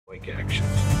take actions.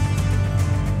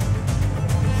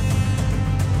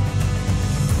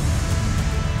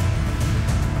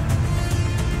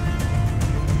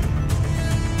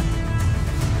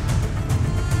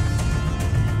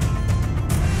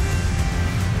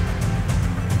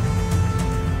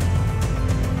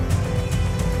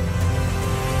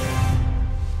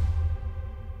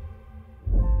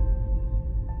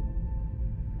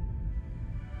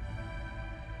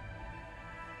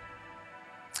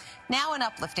 Now an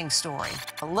uplifting story.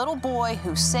 A little boy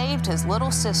who saved his little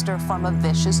sister from a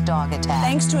vicious dog attack.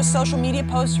 Thanks to a social media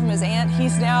post from his aunt,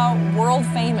 he's now world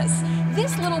famous.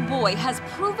 This little boy has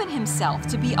proven himself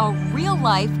to be a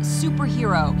real-life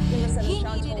superhero. He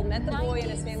met the boy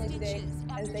and his family today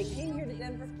as they came here to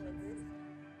Denver.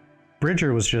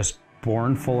 Bridger was just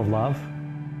born full of love.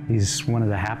 He's one of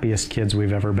the happiest kids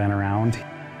we've ever been around.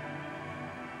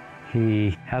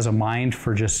 He has a mind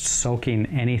for just soaking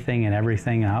anything and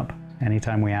everything up.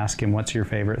 Anytime we ask him, what's your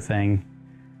favorite thing?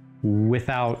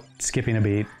 Without skipping a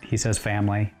beat, he says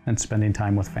family and spending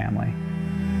time with family.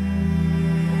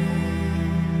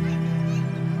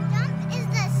 Jump is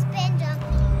the spin jump.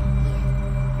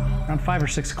 Around 5 or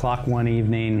 6 o'clock one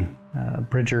evening,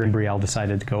 Bridger and Brielle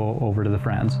decided to go over to the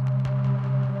Friends.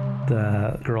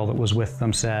 The girl that was with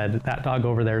them said, that dog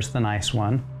over there's the nice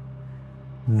one.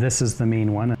 This is the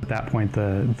mean one. At that point,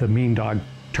 the mean dog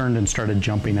turned and started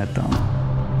jumping at them.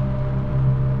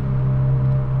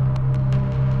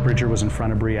 Bridger was in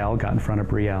front of Brielle, got in front of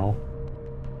Brielle.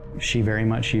 She very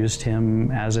much used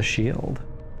him as a shield,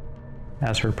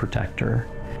 as her protector.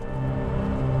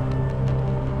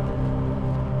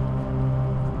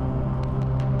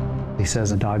 He says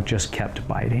the dog just kept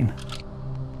biting,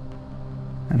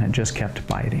 and it just kept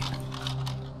biting.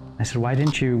 I said, why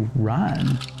didn't you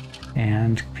run?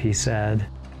 And he said,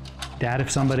 Dad, if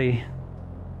somebody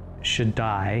should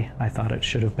die, I thought it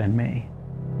should have been me.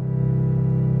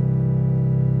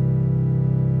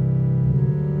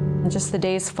 Just the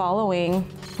days following,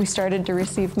 we started to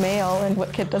receive mail, and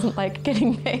what kid doesn't like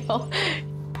getting mail?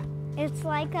 It's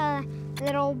like a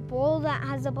little bowl that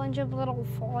has a bunch of little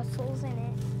fossils in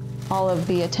it. All of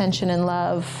the attention and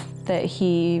love that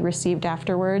he received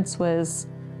afterwards was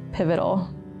pivotal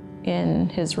in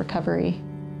his recovery.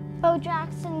 Bo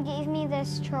Jackson gave me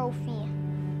this trophy.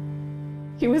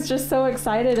 He was just so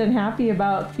excited and happy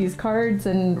about these cards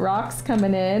and rocks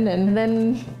coming in, and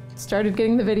then started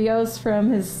getting the videos from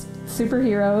his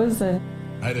superheroes. And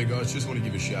hey there guys, just want to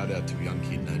give a shout out to a young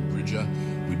kid named Bridger.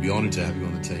 We'd be honoured to have you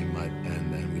on the team, mate,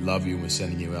 and we love you and we're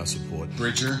sending you our support.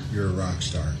 Bridger, you're a rock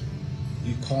star.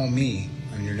 You call me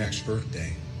on your next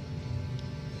birthday.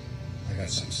 I got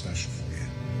something special for you.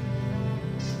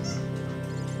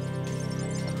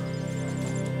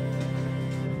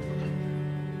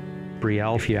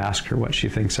 Brielle, if you ask her what she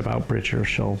thinks about Bridger,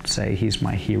 she'll say he's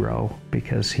my hero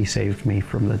because he saved me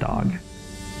from the dog.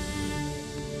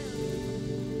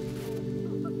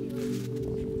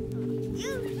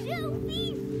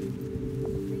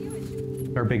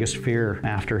 Our biggest fear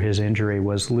after his injury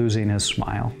was losing his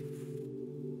smile.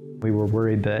 We were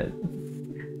worried that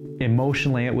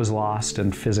emotionally it was lost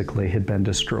and physically had been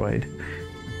destroyed.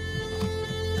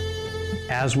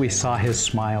 As we saw his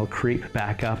smile creep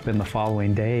back up in the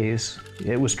following days,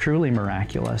 it was truly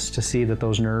miraculous to see that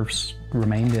those nerves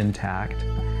remained intact.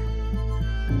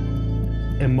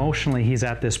 Emotionally, he's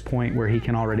at this point where he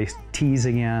can already tease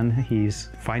again. He's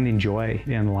finding joy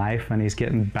in life and he's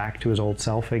getting back to his old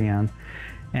self again.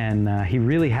 And he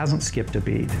really hasn't skipped a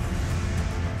beat.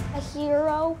 A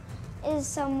hero is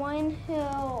someone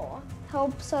who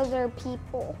helps other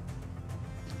people.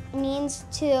 It means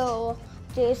to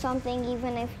do something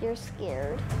even if you're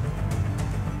scared.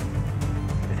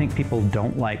 I think people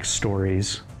don't like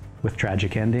stories with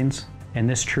tragic endings, and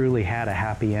this truly had a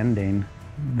happy ending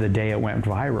the day it went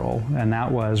viral, and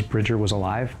that was Bridger was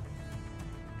alive,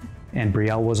 and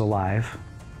Brielle was alive,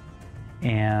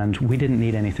 and we didn't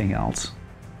need anything else.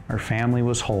 Our family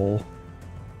was whole,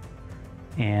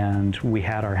 and we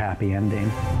had our happy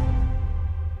ending.